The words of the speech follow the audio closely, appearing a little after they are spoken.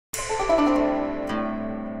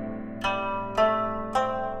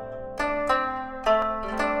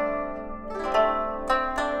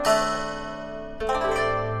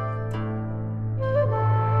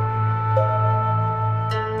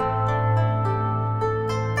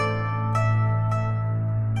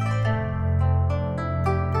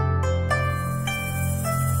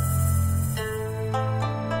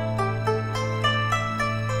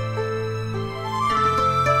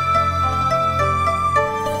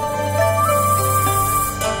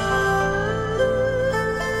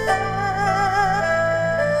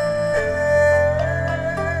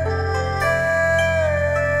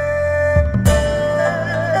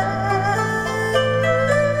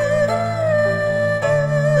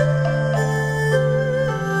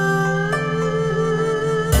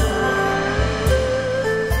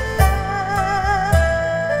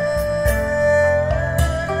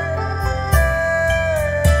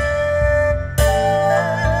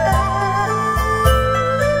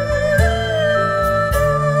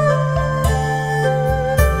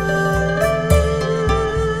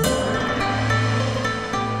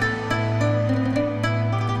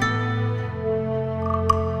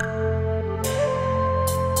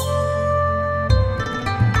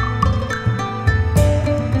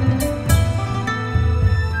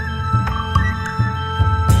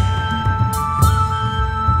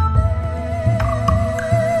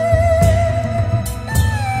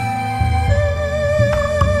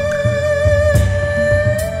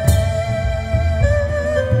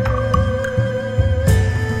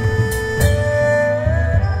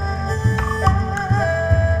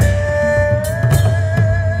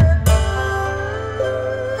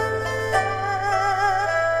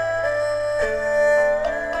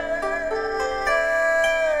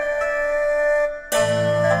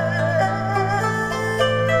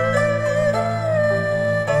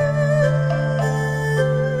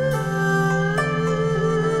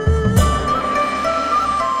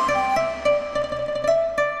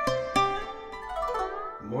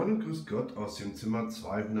Zimmer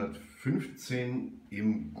 215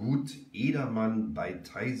 im Gut Edermann bei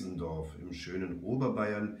Teisendorf im schönen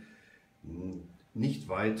Oberbayern, nicht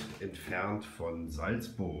weit entfernt von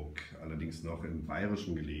Salzburg, allerdings noch im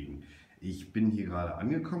Bayerischen gelegen. Ich bin hier gerade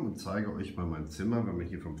angekommen und zeige euch mal mein Zimmer. Wenn man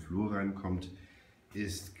hier vom Flur reinkommt,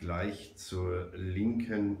 ist gleich zur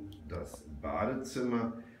Linken das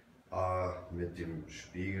Badezimmer mit dem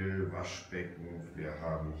Spiegel, Waschbecken. Wir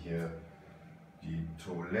haben hier die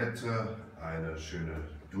Toilette, eine schöne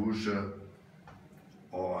Dusche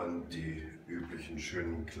und die üblichen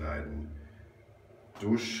schönen kleinen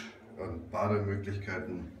Dusch- und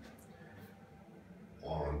Bademöglichkeiten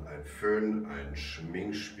und ein Föhn, ein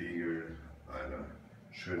Schminkspiegel, eine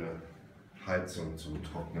schöne Heizung zum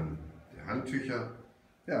Trocknen der Handtücher.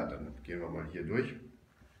 Ja, dann gehen wir mal hier durch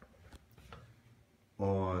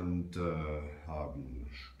und haben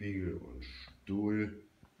Spiegel und Stuhl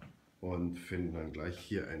und finden dann gleich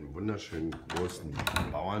hier einen wunderschönen großen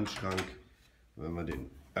Bauernschrank. Wenn wir den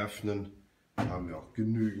öffnen, haben wir auch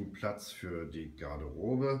genügend Platz für die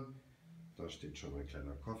Garderobe. Da steht schon ein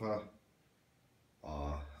kleiner Koffer,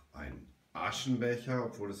 ein Aschenbecher,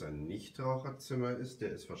 obwohl es ein Nichtraucherzimmer ist, der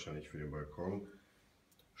ist wahrscheinlich für den Balkon.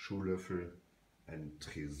 Schuhlöffel, ein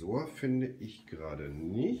Tresor finde ich gerade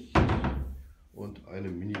nicht und eine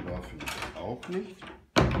Minibar finde ich auch nicht.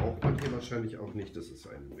 Braucht man hier wahrscheinlich auch nicht, das ist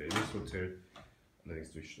ein Wellnesshotel,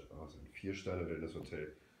 allerdings ein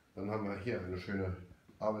 4-Sterne-Wellnesshotel. Dann haben wir hier eine schöne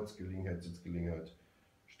Arbeitsgelegenheit, Sitzgelegenheit,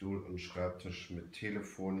 Stuhl und Schreibtisch mit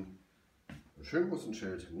Telefon, ein schön großen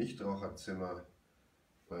Schild, Nichtraucherzimmer,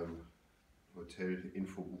 beim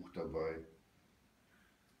Hotel-Infobuch dabei,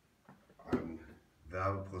 ein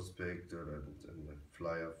Werbeprospekt oder ein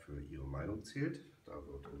Flyer für Ihre Meinung zählt. Da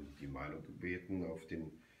wird um die Meinung gebeten auf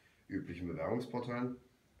den üblichen Bewerbungsportalen,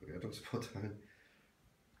 Bewertungsportalen.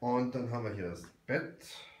 Und dann haben wir hier das Bett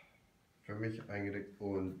für mich eingedeckt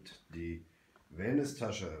und die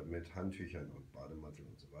Wellnesstasche mit Handtüchern und Bademantel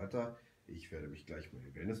und so weiter. Ich werde mich gleich mal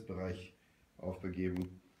im Wellnessbereich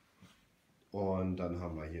aufbegeben. Und dann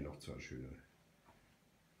haben wir hier noch zwei schöne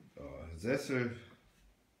Sessel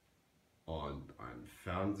und ein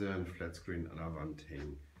Fernseher, ein Flatscreen an der Wand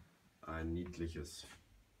hängen, ein niedliches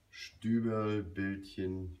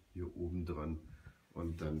Stüberlbildchen hier oben dran.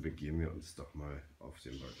 Und dann begeben wir uns doch mal auf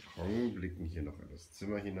den Balkon, blicken hier noch in das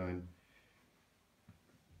Zimmer hinein.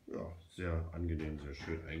 Ja, sehr angenehm, sehr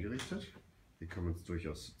schön eingerichtet. Hier kann man es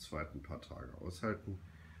durchaus zu zweit ein paar Tage aushalten.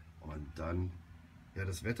 Und dann, ja,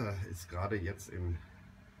 das Wetter ist gerade jetzt im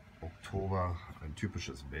Oktober ein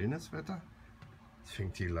typisches Wellnesswetter. Es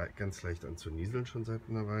fängt hier ganz leicht an zu nieseln schon seit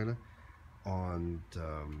einer Weile. Und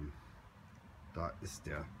da ist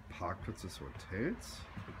der Parkplatz des Hotels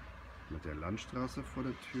mit der Landstraße vor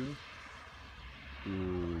der Tür.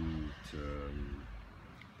 Und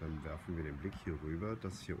dann werfen wir den Blick hier rüber.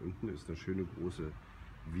 Das hier unten ist eine schöne große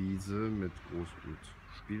Wiese mit Groß- und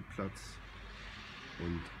Spielplatz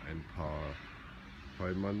und ein paar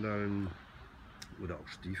Heumandeln oder auch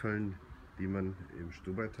Stiefeln, wie man im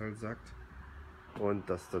Stubaital sagt. Und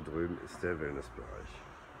das da drüben ist der Wellnessbereich.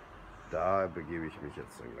 Da begebe ich mich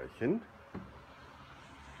jetzt dann gleich hin.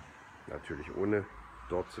 Natürlich ohne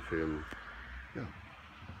dort zu filmen. Ja.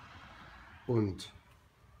 Und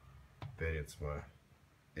werde jetzt mal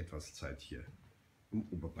etwas Zeit hier im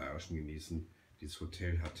Oberbayerischen genießen. Dieses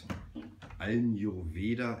Hotel hat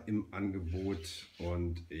Ayurveda im Angebot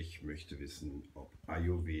und ich möchte wissen, ob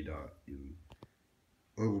Ayurveda im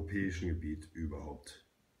europäischen Gebiet überhaupt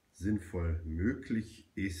sinnvoll möglich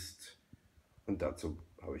ist. Und dazu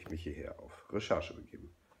habe ich mich hierher auf Recherche begeben.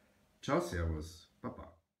 Ciao, Servus,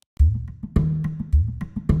 Baba.